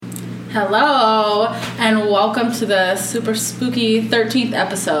Hello, and welcome to the super spooky 13th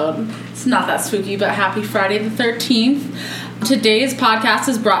episode. It's not that spooky, but happy Friday the 13th. Today's podcast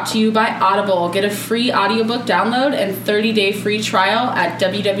is brought to you by Audible. Get a free audiobook download and 30-day free trial at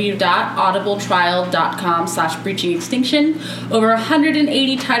www.audibletrial.com/breachingextinction. Over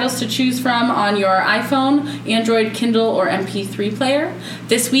 180 titles to choose from on your iPhone, Android, Kindle, or MP3 player.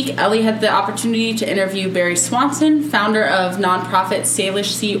 This week, Ellie had the opportunity to interview Barry Swanson, founder of nonprofit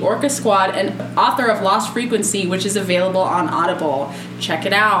Salish Sea Orca Squad and author of Lost Frequency, which is available on Audible. Check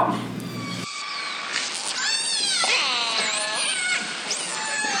it out.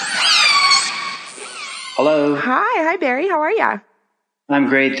 Hello. Hi, Barry. How are ya? I'm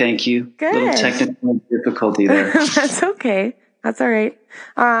great, thank you. Good. Little technical difficulty there. That's okay. That's all right.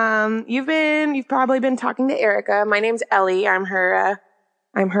 You've probably been talking to Erica. My name's Ellie. I'm her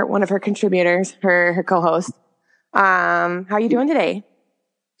one of her contributors, her co-host. How are you doing today?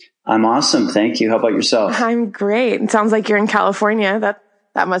 I'm awesome, thank you. How about yourself? I'm great. It sounds like you're in California.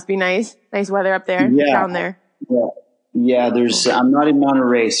 That must be nice. Nice weather up there. Yeah. Down there. Yeah. I'm not in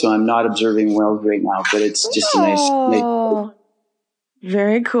Monterey, so I'm not observing whales right now, but it's just a nice.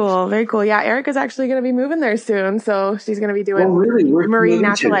 Very cool. Very cool. Yeah. Erica's actually going to be moving there soon. So she's going to be doing marine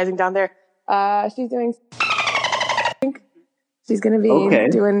naturalizing down there. She's going to be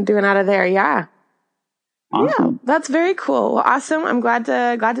doing out of there. Yeah. Awesome. Yeah. That's very cool. Well, awesome. I'm glad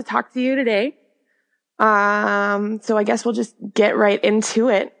to talk to you today. So I guess we'll just get right into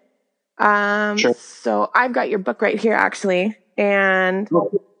it. Sure. So I've got your book right here, actually, and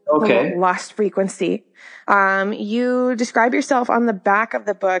Lost Frequency. You describe yourself on the back of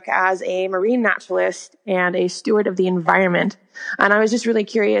the book as a marine naturalist and a steward of the environment. And I was just really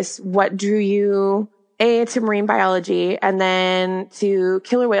curious, what drew you, to marine biology and then to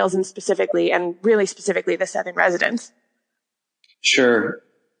killer whales and really specifically the southern residents? Sure.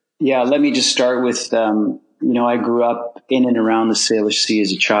 Yeah. Let me just start with, I grew up in and around the Salish Sea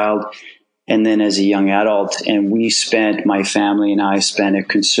as a child and then as a young adult. And my family and I spent a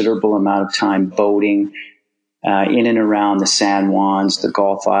considerable amount of time boating in and around the San Juans, the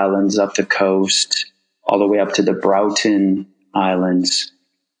Gulf Islands, up the coast, all the way up to the Broughton Islands.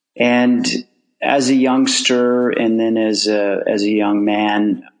 And as a youngster and then as a young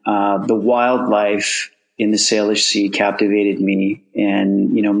man, the wildlife in the Salish Sea captivated me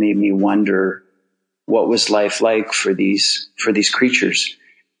and, made me wonder what was life like for these creatures.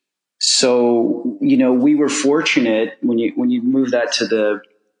 So, we were fortunate when you move that to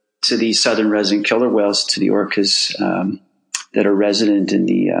the southern resident killer whales, to the orcas that are resident in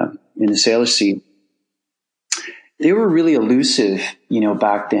the Salish Sea. They were really elusive,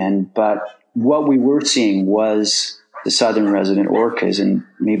 back then. But what we were seeing was the southern resident orcas, and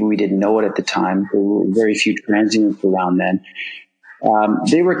maybe we didn't know it at the time. There were very few transients around then.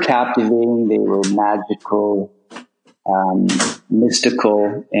 They were captivating. They were magical.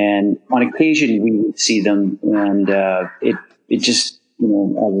 Mystical, and on occasion we would see them, and it just, as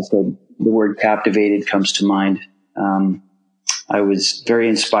I said, the word captivated comes to mind. I was very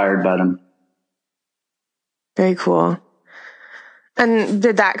inspired by them. Very cool. And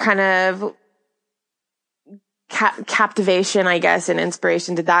did that kind of captivation, I guess, and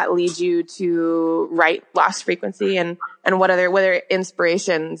inspiration, did that lead you to write Lost Frequency, and what other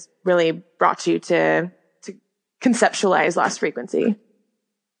inspirations really brought you to conceptualize Lost Frequency?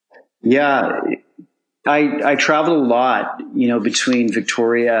 Yeah, I traveled a lot, between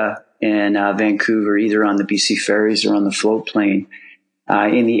Victoria and Vancouver, either on the BC ferries or on the float plane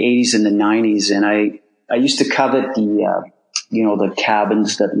in the 80s and the 90s. And I used to covet the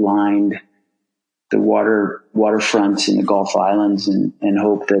cabins that lined the waterfronts in the Gulf Islands and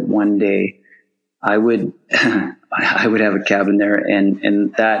hope that one day I would have a cabin there.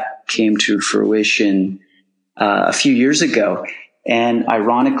 And that came to fruition a few years ago. And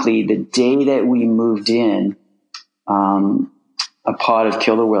ironically, the day that we moved in, a pod of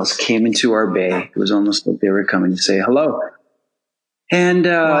killer whales came into our bay. It was almost like they were coming to say hello. And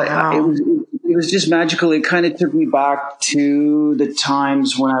wow. It was just magical. It kind of took me back to the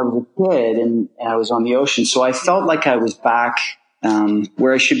times when I was a kid and I was on the ocean. So I felt like I was back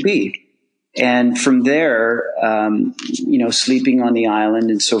where I should be. And from there, sleeping on the island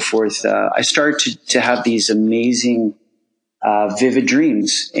and so forth, I started to have these amazing, vivid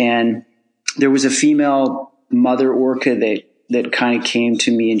dreams. And there was a female mother orca that kind of came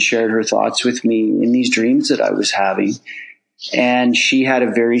to me and shared her thoughts with me in these dreams that I was having. And she had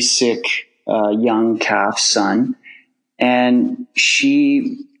a very sick, young calf son. And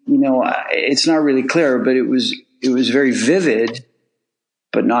she, it's not really clear, but it was very vivid,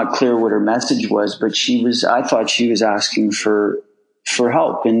 but not clear what her message was. But I thought she was asking for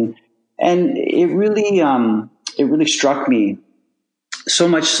help. And And it really struck me, so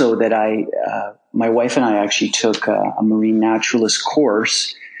much so that my wife and I actually took a marine naturalist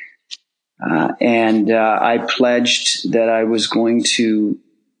course, and I pledged that I was going to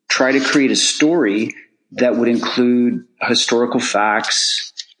try to create a story that would include historical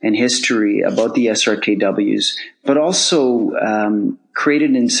facts and history about the SRKWs, but also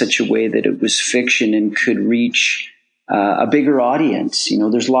created in such a way that it was fiction and could reach a bigger audience. You know,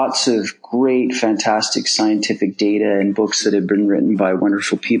 there's lots of great, fantastic scientific data and books that have been written by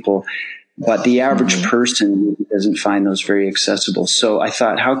wonderful people, but the average person doesn't find those very accessible. So I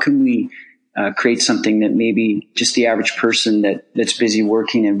thought, how can we create something that maybe just the average person that's busy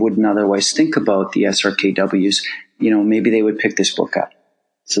working and wouldn't otherwise think about the SRKWs, you know, maybe they would pick this book up.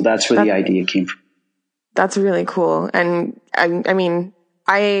 So that's where the idea came from. That's really cool. And I mean,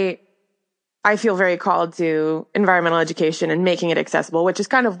 I feel very called to environmental education and making it accessible, which is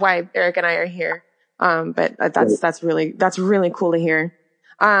kind of why Eric and I are here. But that's really cool to hear.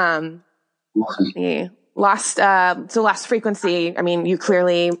 Lost frequency. I mean, you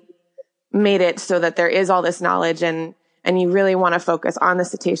clearly made it so that there is all this knowledge, and you really want to focus on the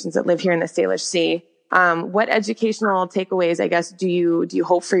cetaceans that live here in the Salish Sea. What educational takeaways, I guess, do you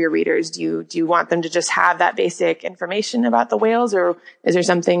hope for your readers? Do you want them to just have that basic information about the whales, or is there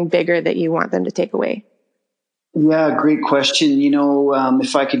something bigger that you want them to take away? Yeah, great question. You know,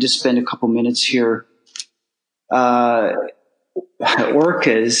 if I could just spend a couple minutes here.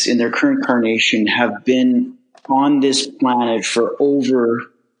 Orcas in their current incarnation have been on this planet for over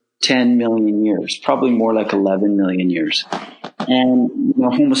 10 million years, probably more like 11 million years. And, you know,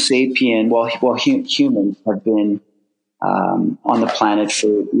 Homo sapien, humans have been on the planet for,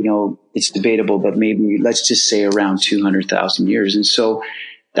 you know, it's debatable, but maybe let's just say around 200,000 years. And so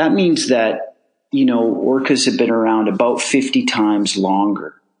that means that, you know, orcas have been around about 50 times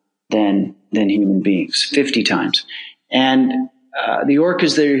longer than human beings, 50 times. And the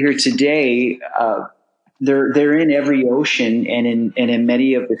orcas that are here today, they're in every ocean and in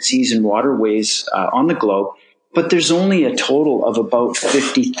many of the seas and waterways on the globe. But there's only a total of about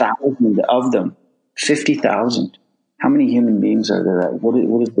 50,000 of them. 50,000. How many human beings are there?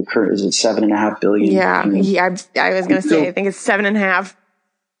 What is the current? Is it 7.5 billion? Yeah. I was going to say, I think it's 7.5.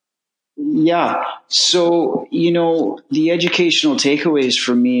 Yeah. So, you know, the educational takeaways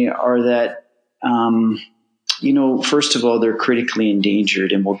for me are that, you know, first of all, they're critically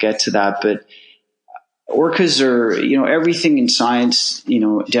endangered, and we'll get to that. But orcas are, you know, everything in science, you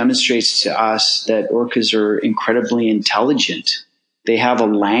know, demonstrates to us that orcas are incredibly intelligent. They have a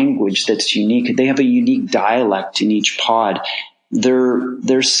language that's unique. They have a unique dialect in each pod.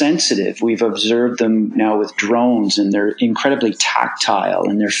 They're sensitive. We've observed them now with drones, and they're incredibly tactile,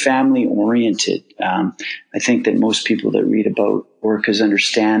 and they're family oriented. I think that most people that read about orcas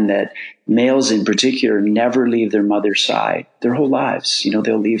understand that males in particular never leave their mother's side their whole lives. You know,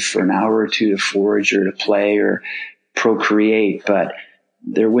 they'll leave for an hour or two to forage or to play or procreate, but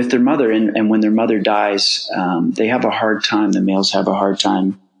they're with their mother. And when their mother dies, they have a hard time. The males have a hard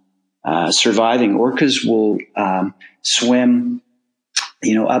time surviving. Orcas will swim,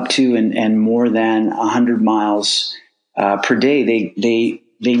 you know, up to and more than 100 miles per day.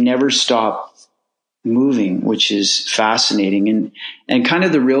 They never stop moving, which is fascinating. And kind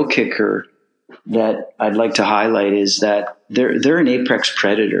of the real kicker that I'd like to highlight is that they're an apex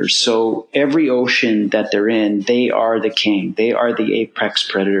predator. So every ocean that they're in, they are the king. They are the apex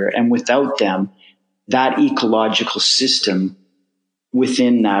predator. And without them, that ecological system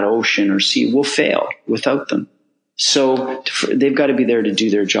within that ocean or sea will fail without them. So they've got to be there to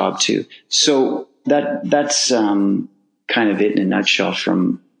do their job too. So that's kind of it in a nutshell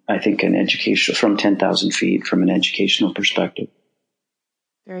from, I think, from 10,000 feet from an educational perspective.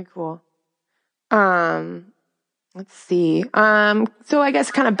 Very cool. Let's see. So I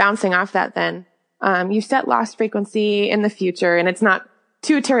guess kind of bouncing off that then, you set lost frequency in the future, and it's not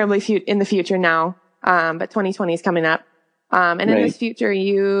too terribly in the future now. But 2020 is coming up. And in this future,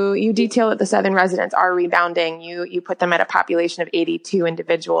 you detail that the southern residents are rebounding. You put them at a population of 82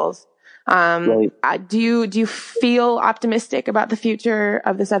 individuals. Do you feel optimistic about the future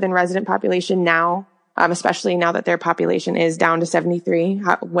of the southern resident population now, especially now that their population is down to 73?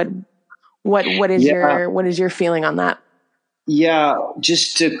 What is your feeling on that? Yeah,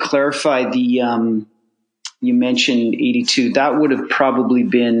 just to clarify, you mentioned 82. That would have probably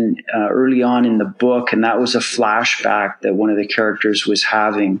been early on in the book, and that was a flashback that one of the characters was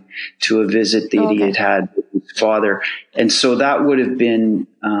having to a visit that he had had with his father. And so that would have been,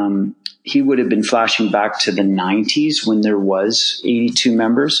 he would have been flashing back to the 90s when there was 82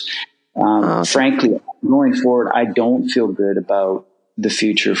 members. Frankly, going forward, I don't feel good about the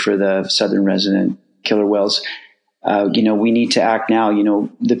future for the southern resident killer whales. We need to act now.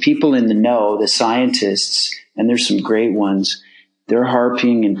 The people in the know, the scientists, and there's some great ones, they're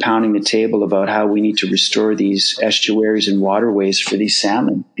harping and pounding the table about how we need to restore these estuaries and waterways for these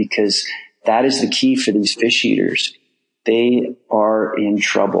salmon, because that is the key for these fish eaters. They are in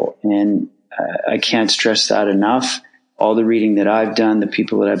trouble. And I can't stress that enough. All the reading that I've done, the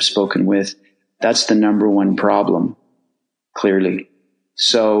people that I've spoken with, that's the number one problem, clearly.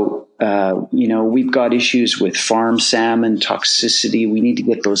 So, we've got issues with farm salmon toxicity. We need to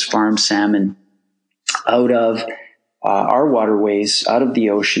get those farm salmon out of our waterways, out of the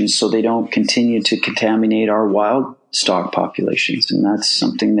ocean, so they don't continue to contaminate our wild stock populations. And that's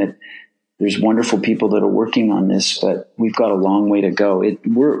something that there's wonderful people that are working on this, but we've got a long way to go.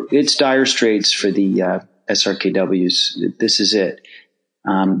 It's dire straits for the SRKWs. This is it.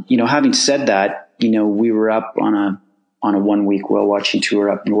 Having said that, we were up on a 1 week whale watching tour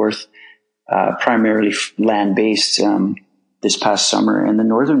up north, primarily land based, this past summer. And the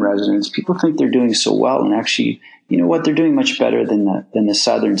northern residents, people think they're doing so well, and actually, you know what, they're doing much better than the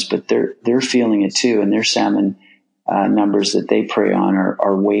southerns, but they're feeling it too, and their salmon numbers that they prey on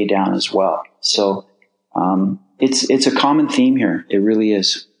are way down as well. So it's a common theme here. It really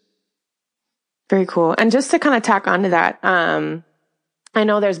is. Very cool. And just to kind of tack onto that, I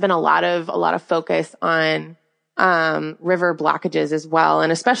know there's been a lot of focus on river blockages as well,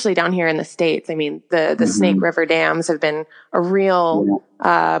 and especially down here in the States. I mean, the mm-hmm. Snake River dams have been a real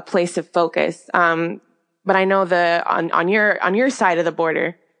place of focus. But I know on your side of the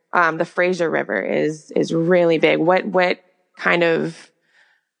border, the Fraser River is really big. What kind of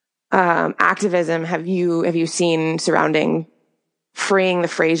activism have you seen surrounding freeing the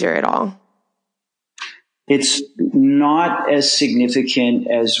Fraser at all? It's not as significant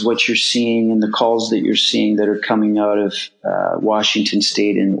as what you're seeing and the calls that you're seeing that are coming out of Washington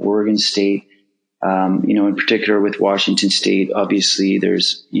State and Oregon State. In particular with Washington State, obviously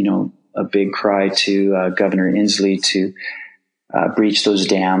there's, a big cry to Governor Inslee to breach those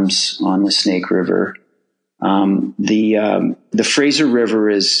dams on the Snake River. The Fraser River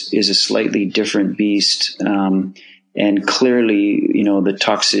is a slightly different beast. And clearly, the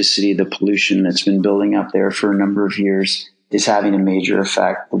toxicity, the pollution that's been building up there for a number of years is having a major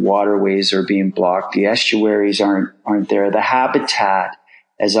effect. The waterways are being blocked. The estuaries aren't there. The habitat,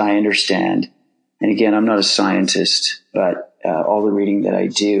 as I understand, and again, I'm not a scientist, but all the reading that I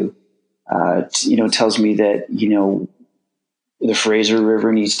do, tells me that, the Fraser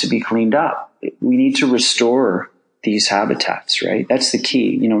River needs to be cleaned up. We need to restore these habitats, right? That's the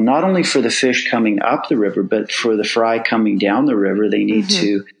key. Not only for the fish coming up the river, but for the fry coming down the river, they need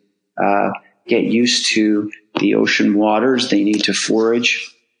mm-hmm. to get used to the ocean waters. They need to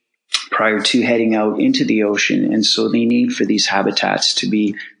forage prior to heading out into the ocean. And so they need for these habitats to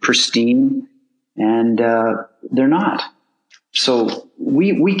be pristine, and they're not. So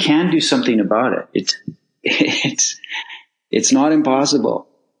we can do something about it. It's not impossible.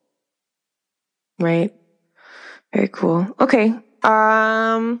 Right. Very cool. Okay.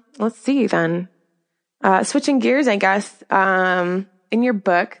 Let's see then. Switching gears, I guess. In your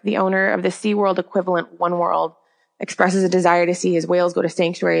book, the owner of the SeaWorld equivalent One World expresses a desire to see his whales go to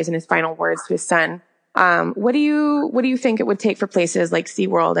sanctuaries in his final words to his son. What do you think it would take for places like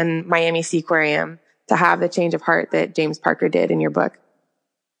SeaWorld and Miami Seaquarium to have the change of heart that James Parker did in your book?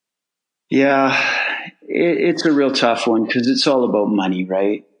 Yeah, it's a real tough one because it's all about money,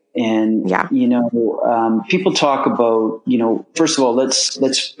 right? And, people talk about, first of all, let's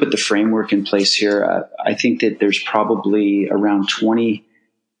put the framework in place here. I think that there's probably around 20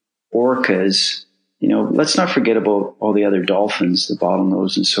 orcas. Let's not forget about all the other dolphins, the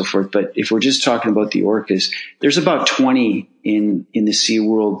bottlenose and so forth. But if we're just talking about the orcas, there's about 20 in the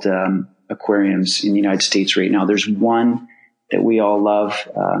SeaWorld aquariums in the United States right now. There's one that we all love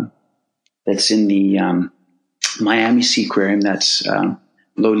that's in the Miami Seaquarium. That's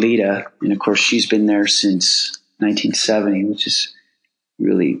Lolita, and of course she's been there since 1970, which is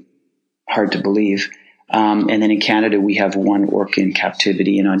really hard to believe. And then in Canada, we have one orca in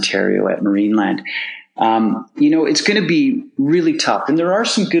captivity in Ontario at Marineland. It's going to be really tough, and there are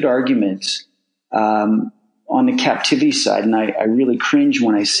some good arguments on the captivity side, and I really cringe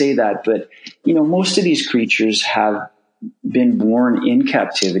when I say that, but most of these creatures have been born in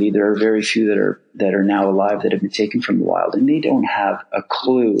captivity. There are very few that are now alive that have been taken from the wild, and they don't have a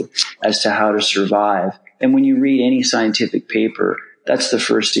clue as to how to survive. And when you read any scientific paper, that's the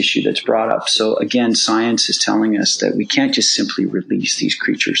first issue that's brought up. So again, science is telling us that we can't just simply release these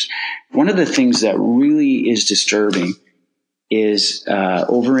creatures. One of the things that really is disturbing is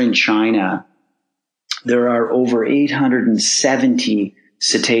over in China, there are over 870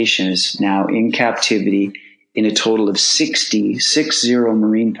 cetaceans now in captivity in a total of 60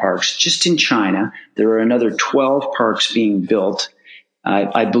 marine parks just in China. There are another 12 parks being built.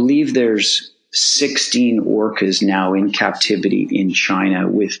 I believe there's 16 orcas now in captivity in China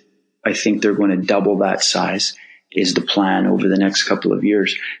with, I think they're going to double that size is the plan over the next couple of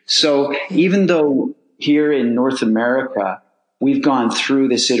years. So even though here in North America, we've gone through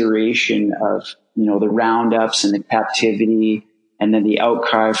this iteration of, the roundups and the captivity and then the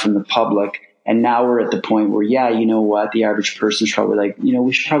outcry from the public. And now we're at the point where, the average person's probably like,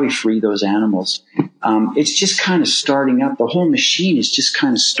 we should probably free those animals. It's just kind of starting up. The whole machine is just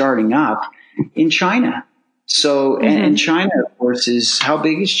kind of starting up in China. So, and China, of course, how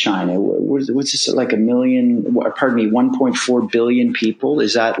big is China? What's this, like 1.4 billion people?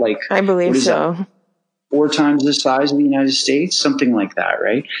 Is that like? I believe so. That? 4 times the size of the United States, something like that,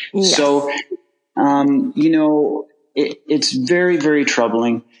 right? Yes. So, it's very, very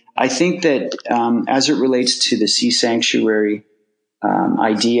troubling. I think that as it relates to the sea sanctuary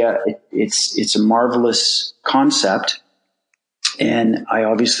idea, it's a marvelous concept, and I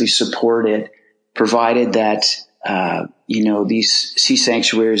obviously support it, provided that these sea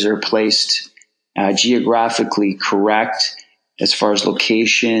sanctuaries are placed geographically correct as far as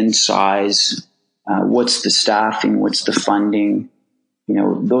location, size, what's the staffing, what's the funding.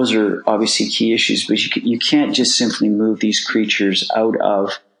 Those are obviously key issues, but you can't just simply move these creatures out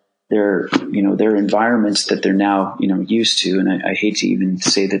of their environments that they're now, used to. And I hate to even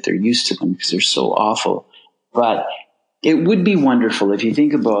say that they're used to them because they're so awful. But it would be wonderful if you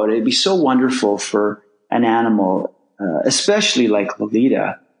think about it. It'd be so wonderful for an animal, especially like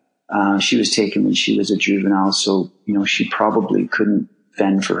Lolita. She was taken when she was a juvenile. So, she probably couldn't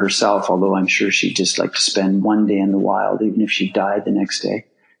fend for herself, although I'm sure she'd just like to spend one day in the wild, even if she died the next day.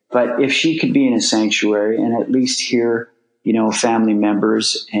 But if she could be in a sanctuary and at least hear, family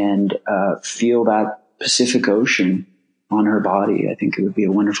members and feel that Pacific Ocean on her body, I think it would be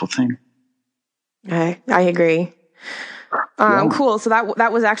a wonderful thing. I agree. Cool. So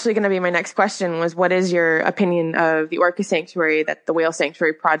that was actually going to be my next question was, what is your opinion of the orca sanctuary that the Whale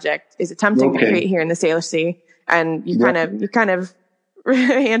Sanctuary Project is attempting to create here in the Salish Sea? And you kind of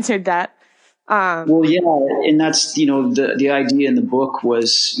answered that. Well, yeah. And that's, the idea in the book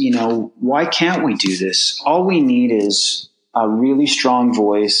was, why can't we do this? All we need is a really strong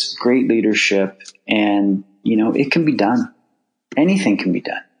voice, great leadership, and, it can be done. Anything can be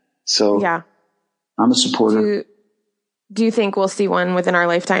done. So yeah, I'm a supporter. Do you think we'll see one within our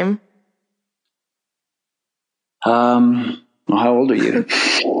lifetime? Well, how old are you?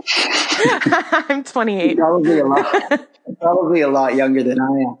 I'm 28. Probably a lot younger than I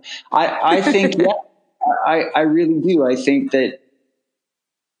am. I think, yeah, I really do. I think that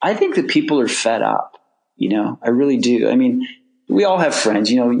people are fed up, I really do. I mean, we all have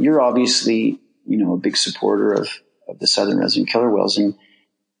friends, you're obviously, a big supporter of the southern resident killer whales, and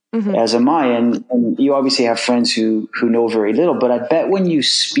as am I. And you obviously have friends who know very little, but I bet when you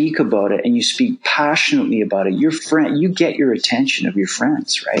speak about it and you speak passionately about it, you get your attention of your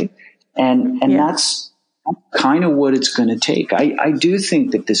friends, right? And that's kind of what it's going to take. I do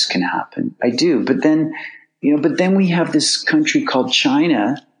think that this can happen. I do. But then, we have this country called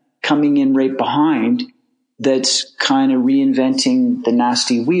China coming in right behind that's kind of reinventing the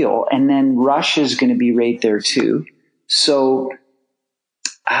nasty wheel. And then Russia's going to be right there too. So,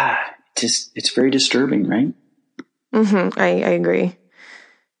 it's very disturbing, right? I agree.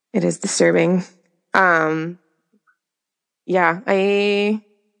 It is disturbing. Let's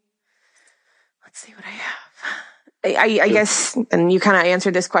see what I have. I guess, and you kind of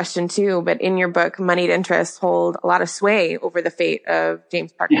answered this question too, but in your book, moneyed interests hold a lot of sway over the fate of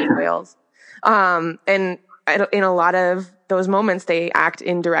James Parker whales. And in a lot of those moments, they act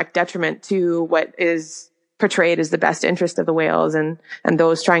in direct detriment to what is portrayed as the best interest of the whales and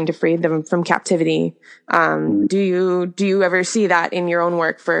those trying to free them from captivity. Do you ever see that in your own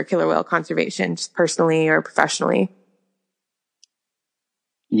work for killer whale conservation, just personally or professionally?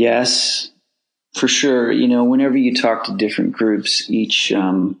 Yes, for sure. Whenever you talk to different groups, each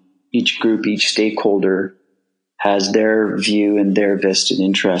group, each stakeholder has their view and their vested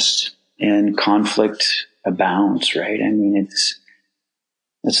interest, and conflict abounds, right? I mean,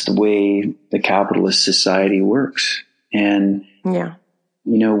 that's the way the capitalist society works. And,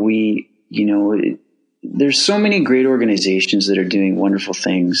 there's so many great organizations that are doing wonderful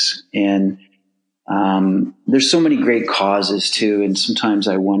things. And, there's so many great causes too. And sometimes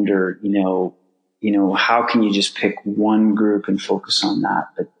I wonder, how can you just pick one group and focus on that?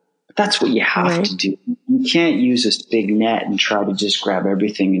 But That's what you have to do. You can't use this big net and try to just grab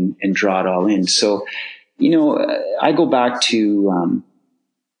everything and draw it all in. So, I go back to,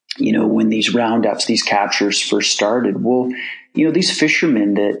 when these roundups, these captures first started. Well, these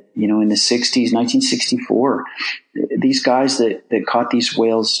fishermen that, in the 60s, 1964, these guys that caught these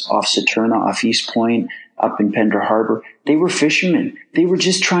whales off Saturna, off East Point, up in Pender Harbor, they were fishermen. They were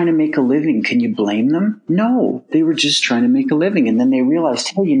just trying to make a living. Can you blame them? No, they were just trying to make a living. And then they realized,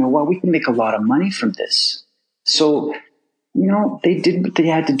 hey, you know what? We can make a lot of money from this. So, they did what they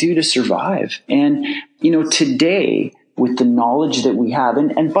had to do to survive. And, today, with the knowledge that we have,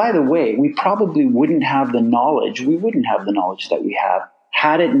 and by the way, we probably wouldn't have the knowledge. We wouldn't have the knowledge that we have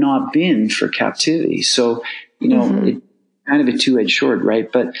had it not been for captivity. So, it's kind of a two-edged sword,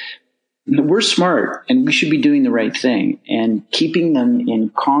 right? But we're smart and we should be doing the right thing, and keeping them in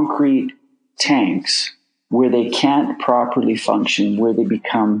concrete tanks where they can't properly function, where they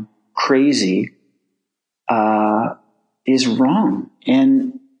become crazy, is wrong.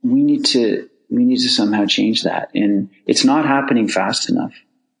 And we need to somehow change that. And it's not happening fast enough.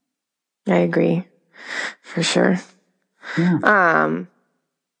 I agree, for sure. Yeah.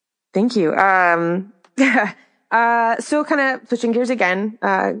 Thank you. So kind of switching gears again,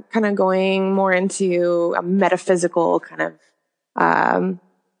 kind of going more into a metaphysical kind of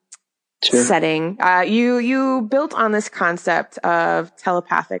setting. You built on this concept of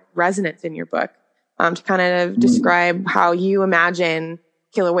telepathic resonance in your book, to kind of describe how you imagine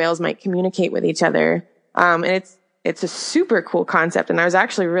killer whales might communicate with each other. And it's a super cool concept, and I was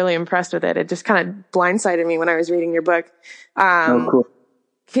actually really impressed with it. It just kind of blindsided me when I was reading your book. Cool.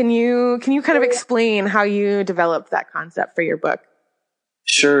 Can you kind of explain how you developed that concept for your book?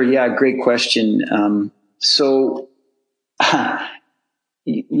 Sure. Yeah. Great question. So,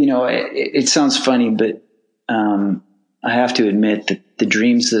 it sounds funny, but, I have to admit that the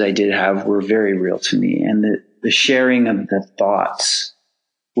dreams that I did have were very real to me, and the sharing of the thoughts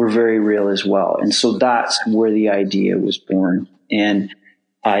were very real as well. And so that's where the idea was born. And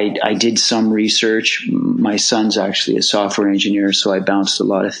I did some research. My son's actually a software engineer, so I bounced a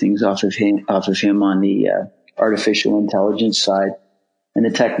lot of things off of him on the artificial intelligence side and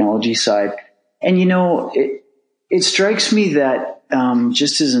the technology side. And it strikes me that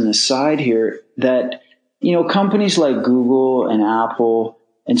just as an aside here, that companies like Google and Apple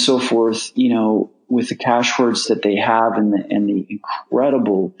and so forth, with the cash words that they have and the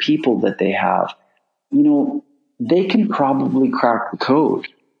incredible people that they have, they can probably crack the code.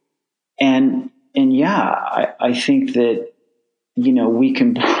 And yeah, I think that, we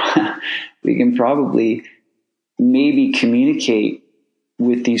can probably maybe communicate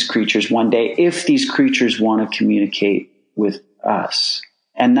with these creatures one day if these creatures want to communicate with us.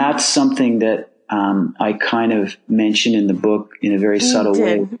 And that's something that, I kind of mention in the book in a very subtle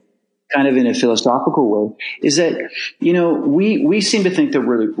way, kind of in a philosophical way, is that, we seem to think that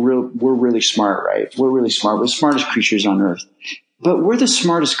we're really smart, right? We're really smart. We're the smartest creatures on earth. But we're the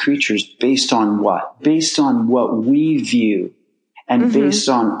smartest creatures based on what? Based on what we view and based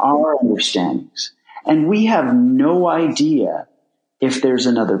on our understandings. And we have no idea if there's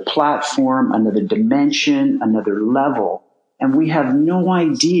another platform, another dimension, another level. And we have no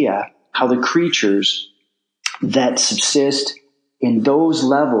idea how the creatures that subsist in those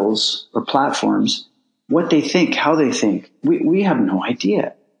levels or platforms, what they think, how they think. We have no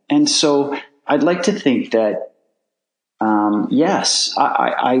idea. And so I'd like to think that, yes,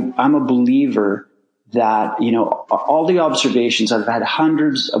 I'm a believer that, all the observations, I've had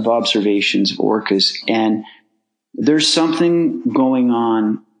hundreds of observations of orcas, and there's something going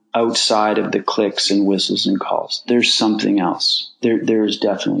on outside of the clicks and whistles and calls. There's something else. There's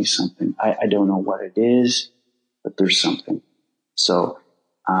definitely something. I don't know what it is, but there's something. So,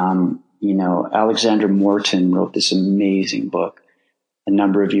 Alexandra Morton wrote this amazing book a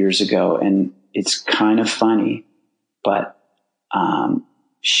number of years ago, and it's kind of funny, but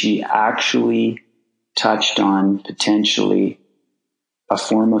she actually touched on potentially a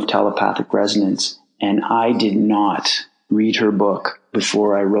form of telepathic resonance, and I did not read her book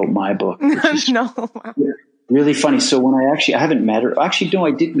before I wrote my book. No. Really funny. So when I haven't met her. Actually, no,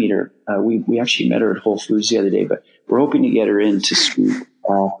 I did meet her. We actually met her at Whole Foods the other day, but we're hoping to get her in to speak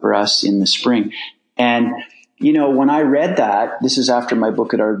for us in the spring. And, when I read that, this is after my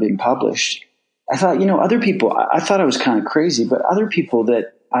book had already been published, I thought, other people, I thought I was kind of crazy, but other people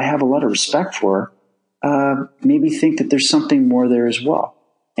that I have a lot of respect for, maybe think that there's something more there as well.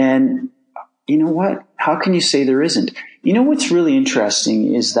 And you know what? How can you say there isn't? What's really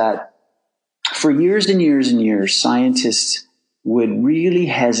interesting is that for years and years and years, scientists would really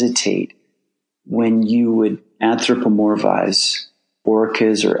hesitate when you would anthropomorphize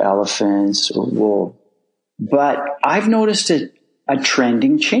orcas or elephants or wolves. But I've noticed a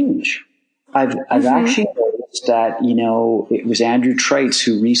trending change. I've actually noticed that, you know, it was Andrew Trites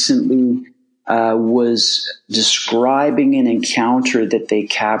who recently was describing an encounter that they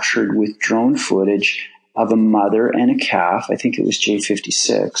captured with drone footage of a mother and a calf. I think it was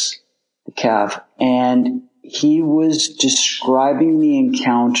J56, the calf. And he was describing the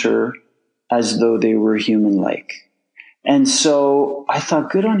encounter as though they were human-like. And so I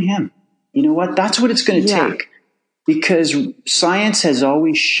thought, good on him. You know what? That's what it's going to take. Because science has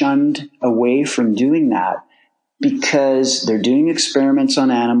always shunned away from doing that because they're doing experiments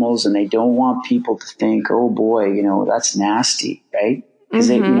on animals and they don't want people to think, oh boy, you know, that's nasty, right? Because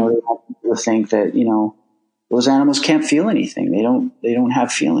they want people to think that, you know, those animals can't feel anything. They don't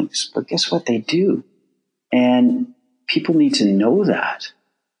have feelings. But guess what? They do. And people need to know that.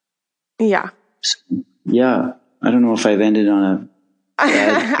 Yeah. So, yeah. I don't know if I've ended on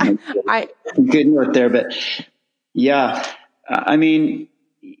a good note there, but yeah, I mean,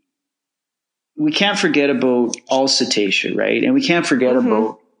 we can't forget about all cetacea, right? And we can't forget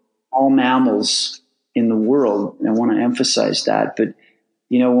about all mammals in the world. I want to emphasize that. But,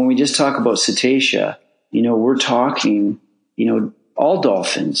 you know, when we just talk about cetacea, you know, we're talking, you know, all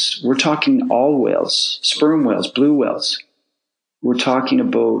dolphins. We're talking all whales, sperm whales, blue whales. We're talking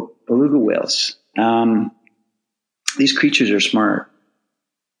about beluga whales. These creatures are smart,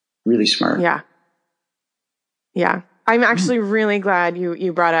 really smart. Yeah. Yeah. I'm actually really glad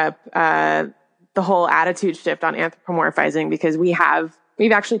you brought up the whole attitude shift on anthropomorphizing, because we've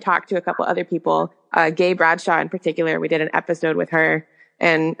actually talked to a couple other people, Gay Bradshaw in particular. We did an episode with her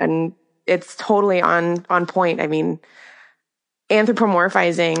and it's totally on point. I mean,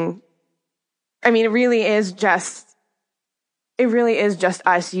 anthropomorphizing, I mean, it really is just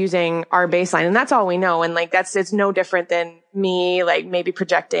us using our baseline, and that's all we know. And like, it's no different than me, like maybe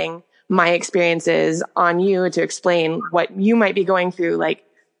projecting my experiences on you to explain what you might be going through. Like,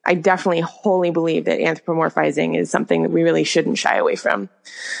 I definitely wholly believe that anthropomorphizing is something that we really shouldn't shy away from.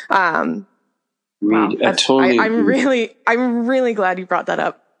 Wow, I'm really glad you brought that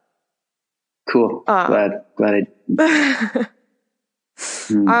up. Cool. Glad I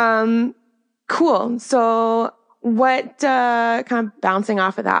cool. So what, kind of bouncing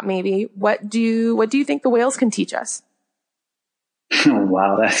off of that, maybe, what do you think the whales can teach us? Oh,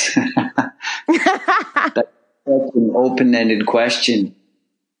 wow. That's an open-ended question.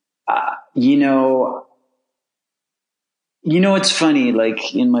 You know, it's funny,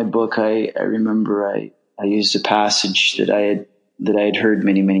 like in my book, I remember I used a passage that I had heard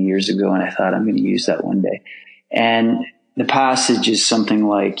many, many years ago, and I thought I'm going to use that one day. And the passage is something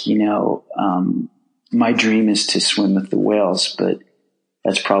like, you know, my dream is to swim with the whales, but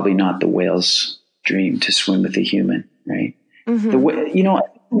that's probably not the whale's dream to swim with a human, right? The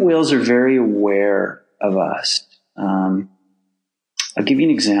whales are very aware of us. I'll give you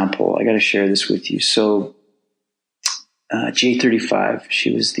an example. I got to share this with you. So, J35,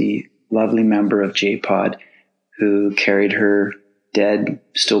 she was the lovely member of JPod who carried her dead,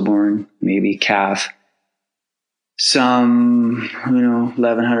 stillborn, maybe calf, some,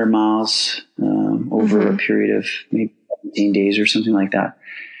 1,100 miles, over a period of maybe 17 days or something like that.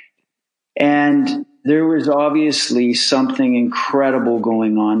 And there was obviously something incredible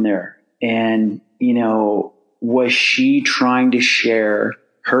going on there. And, was she trying to share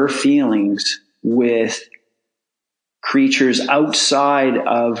her feelings with creatures outside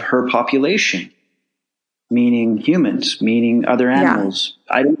of her population, meaning humans, meaning other animals?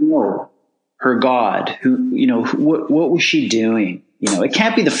 Yeah. I don't know. Her God, what was she doing? It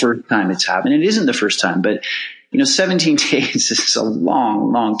can't be the first time it's happened. It isn't the first time, but 17 days is a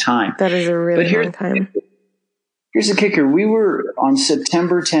long, long time. That is a really long time. Here's the kicker. We were on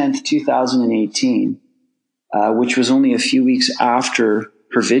September 10th, 2018, which was only a few weeks after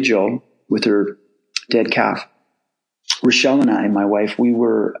her vigil with her dead calf. Rochelle and I, my wife, we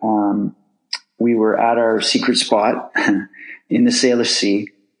were at our secret spot in the Salish Sea,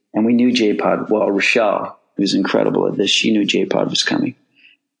 and we knew JPod. Well, Rochelle, who's incredible at this, she knew JPod was coming.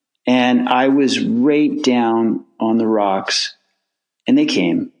 And I was right down on the rocks, and they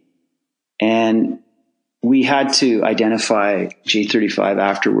came. And we had to identify J35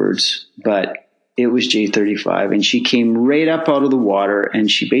 afterwards, but it was J35. And she came right up out of the water, and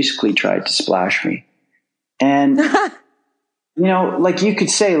she basically tried to splash me. And, like you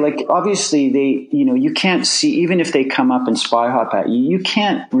could say, like, obviously they, you can't see, even if they come up and spy hop at you, you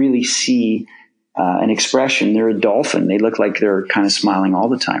can't really see an expression. They're a dolphin. They look like they're kind of smiling all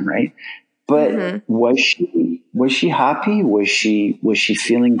the time, right? But was she happy? Was she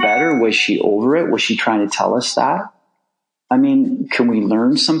feeling better? Was she over it? Was she trying to tell us that? I mean, can we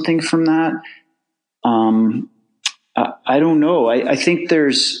learn something from that? I don't know. I think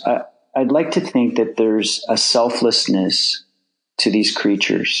I'd like to think that there's a selflessness to these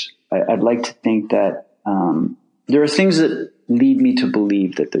creatures. I'd like to think that there are things that lead me to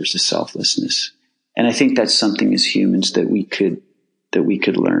believe that there's a selflessness, and I think that's something as humans that we could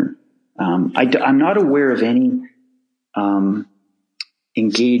learn. I'm not aware of any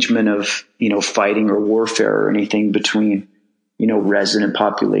engagement of fighting or warfare or anything between resident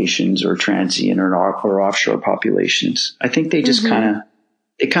populations or transient or offshore populations. I think they just kind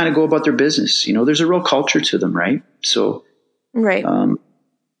of go about their business. There's a real culture to them, right? So, right. I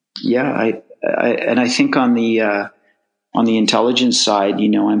think on the intelligence side,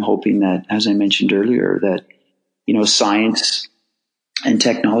 I'm hoping that, as I mentioned earlier, that, science and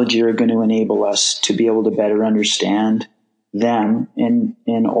technology are going to enable us to be able to better understand them and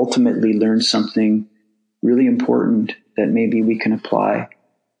ultimately learn something really important that maybe we can apply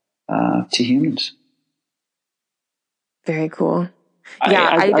to humans. Very cool. Yeah,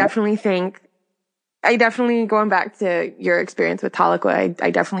 I definitely think, going back to your experience with Tahlequah,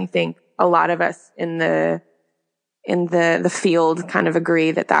 I definitely think a lot of us in the field kind of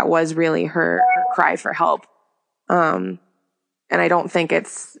agree that was really her cry for help. And I don't think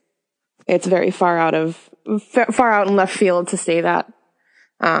it's very far out in left field to say that.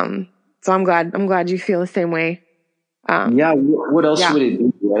 So I'm glad you feel the same way. What else would it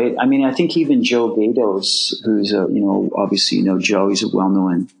be, right? I mean, I think even Joe Gatos, who's obviously Joe, he's a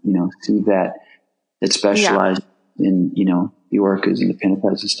well-known, sea vet that specialized in, the orcas and the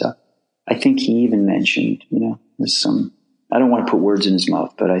pinnipeds and stuff. I think he even mentioned, there's some, I don't want to put words in his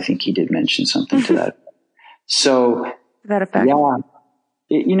mouth, but I think he did mention something to that. So, to that effect. Yeah,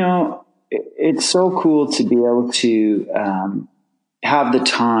 it's so cool to be able to have the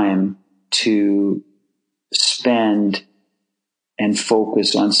time to spend and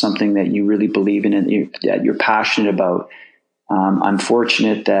focus on something that you really believe in and that you're passionate about. I'm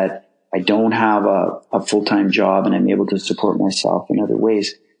fortunate that I don't have a full-time job and I'm able to support myself in other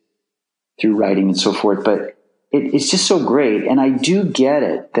ways through writing and so forth. But it's just so great. And I do get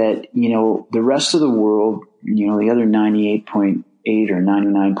it that, the rest of the world, the other 98.8 or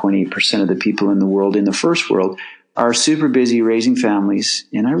 99.8% of the people in the world, in the first world, are super busy raising families.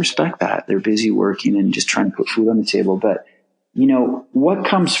 And I respect that. They're busy working and just trying to put food on the table. But, what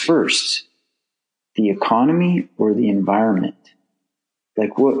comes first? The economy or the environment?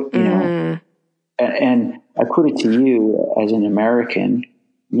 Like what, and I put it to you as an American,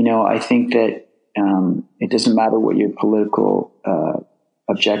 I think that it doesn't matter what your political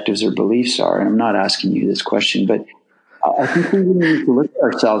objectives or beliefs are. And I'm not asking you this question, but I think we really need to look at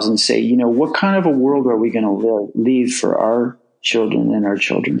ourselves and say, what kind of a world are we going to leave for our children and our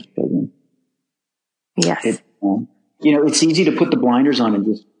children's children? Yes. It's easy to put the blinders on and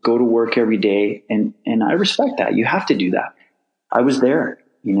just go to work every day. And I respect that. You have to do that. I was there,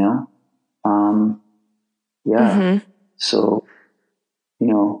 So,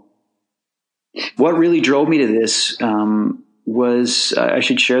 what really drove me to this, was, I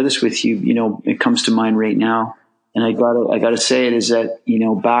should share this with you, it comes to mind right now. And I gotta say it is that,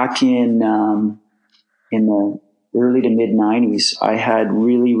 back in the early to mid 90s, I had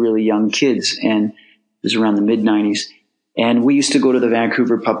really, really young kids, and it was around the mid 90s. And we used to go to the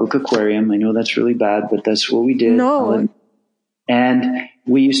Vancouver Public Aquarium. I know that's really bad, but that's what we did. No. And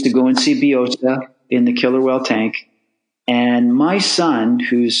we used to go and see Biota in the killer whale tank. And my son,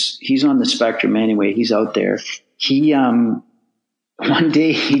 he's on the spectrum anyway, he's out there. He, one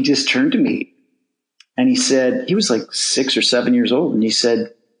day he just turned to me and he said, he was like 6 or 7 years old. And he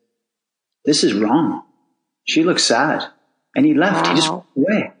said, "This is wrong. She looks sad." And he left. Wow.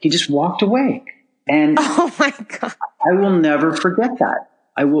 He just walked away. And oh my God, I will never forget that.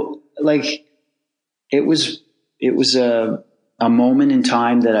 It was a moment in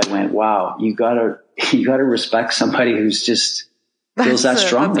time that I went, wow, you gotta respect somebody who's just feels that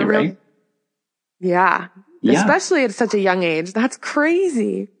strongly, right? Yeah. Especially at such a young age. That's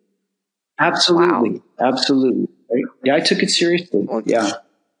crazy. Absolutely. Wow. Absolutely. Right? Yeah, I took it seriously. Well, yeah.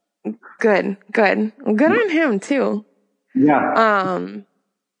 Good. Well, good on him too. Yeah.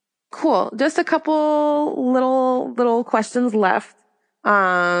 Cool. Just a couple little questions left.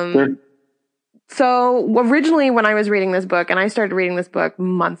 Sure. So originally when I was reading this book, and I started reading this book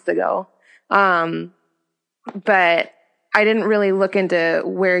months ago, but I didn't really look into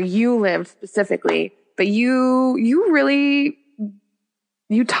where you lived specifically, but you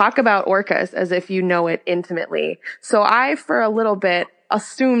talk about orcas as if you know it intimately. So I, for a little bit,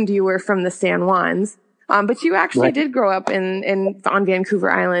 assumed you were from the San Juans. But you actually did grow up on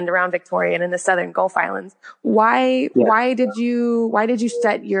Vancouver Island, around Victoria, and in the Southern Gulf Islands. Why did you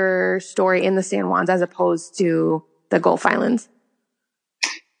set your story in the San Juans as opposed to the Gulf Islands?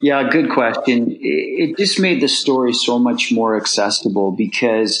 Yeah, good question. It just made the story so much more accessible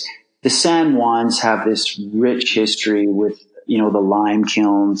because the San Juans have this rich history with, the lime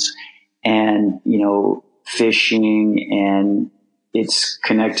kilns and, fishing, and it's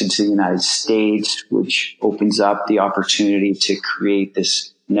connected to the United States, which opens up the opportunity to create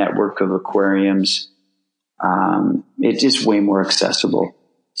this network of aquariums. It's just way more accessible.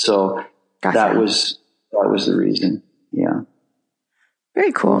 So Gotcha. that was the reason. Yeah.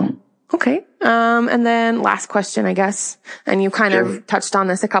 Very cool. Okay. And then last question, I guess, and you kind of touched on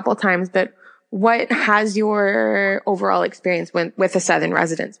this a couple of times, but what has your overall experience with the Southern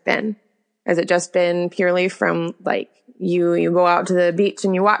residents been? Has it just been purely from like you go out to the beach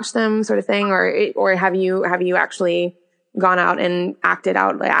and you watch them sort of thing, or have you actually gone out and acted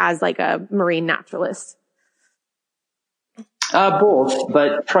out as like a marine naturalist? Both,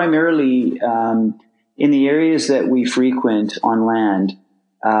 but primarily in the areas that we frequent on land,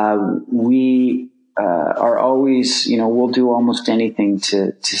 we are always, we'll do almost anything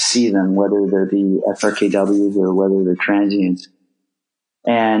to see them, whether they're the FRKWs or whether they're transients,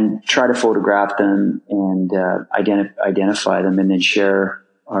 and try to photograph them and identify them, and then share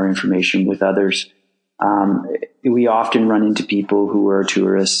our information with others. We often run into people who are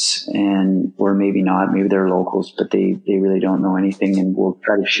tourists or maybe not, maybe they're locals, but they really don't know anything, and we'll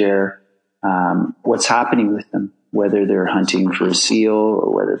try to share what's happening with them, whether they're hunting for a seal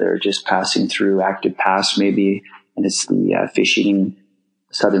or whether they're just passing through Active Pass maybe, and it's the fish-eating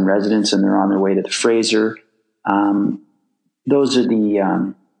Southern residents and they're on their way to the Fraser. Those are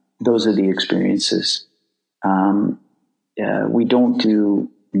the experiences. We don't do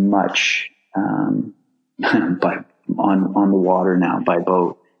much on the water now by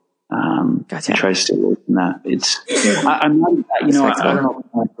boat. Gotcha. I try to stay away from that. I'm not, I don't know if I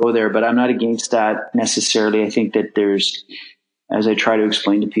want to go there, but I'm not against that necessarily. I think that there's, as I try to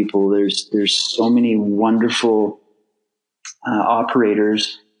explain to people, there's so many wonderful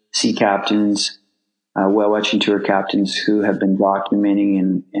operators, sea captains, whale watching tour captains who have been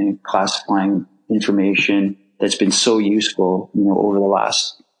documenting and classifying information that's been so useful, over the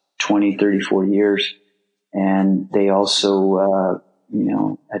last 20, 30, 40 years. And they also,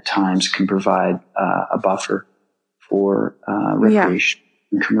 at times can provide a buffer for recreation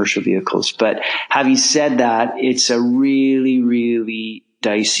and commercial vehicles. But having said that, it's a really, really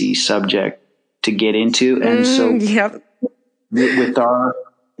dicey subject to get into. And so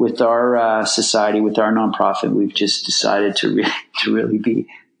with our society, with our nonprofit, we've just decided to really be,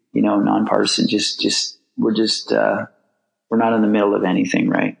 nonpartisan. We're not in the middle of anything,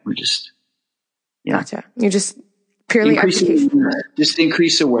 right? We're just, Gotcha. You're just purely education. Just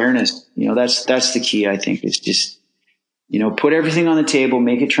increase awareness. That's the key, I think. It's just, put everything on the table,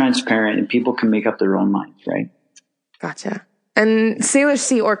 make it transparent, and people can make up their own minds, right? Gotcha. And Salish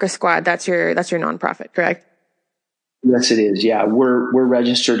Sea Orca Squad, that's your nonprofit, correct? Yes, it is. Yeah. We're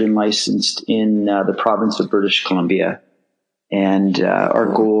registered and licensed in the province of British Columbia. And our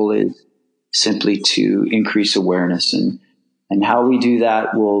goal is simply to increase awareness, and how we do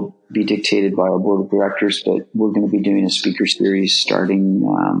that will be dictated by our board of directors, but we're going to be doing a speaker series starting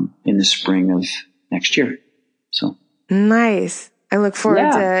in the spring of next year. So nice. I look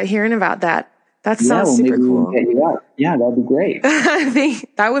forward to hearing about that. That sounds super cool. Get you out. Yeah, that'd be great.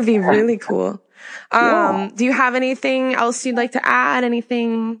 That would be really cool. Do you have anything else you'd like to add? Any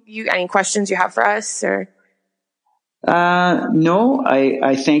questions you have for us, or? No,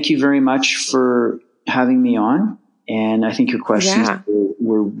 I thank you very much for having me on. And I think your questions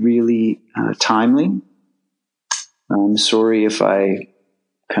were really timely. I'm sorry if I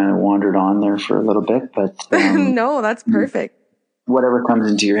kind of wandered on there for a little bit, but no, that's perfect. Whatever comes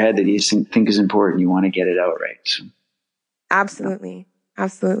into your head that you think is important, you want to get it out, right? So. Absolutely.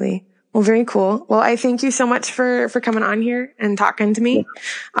 Well, very cool. Well, I thank you so much for coming on here and talking to me.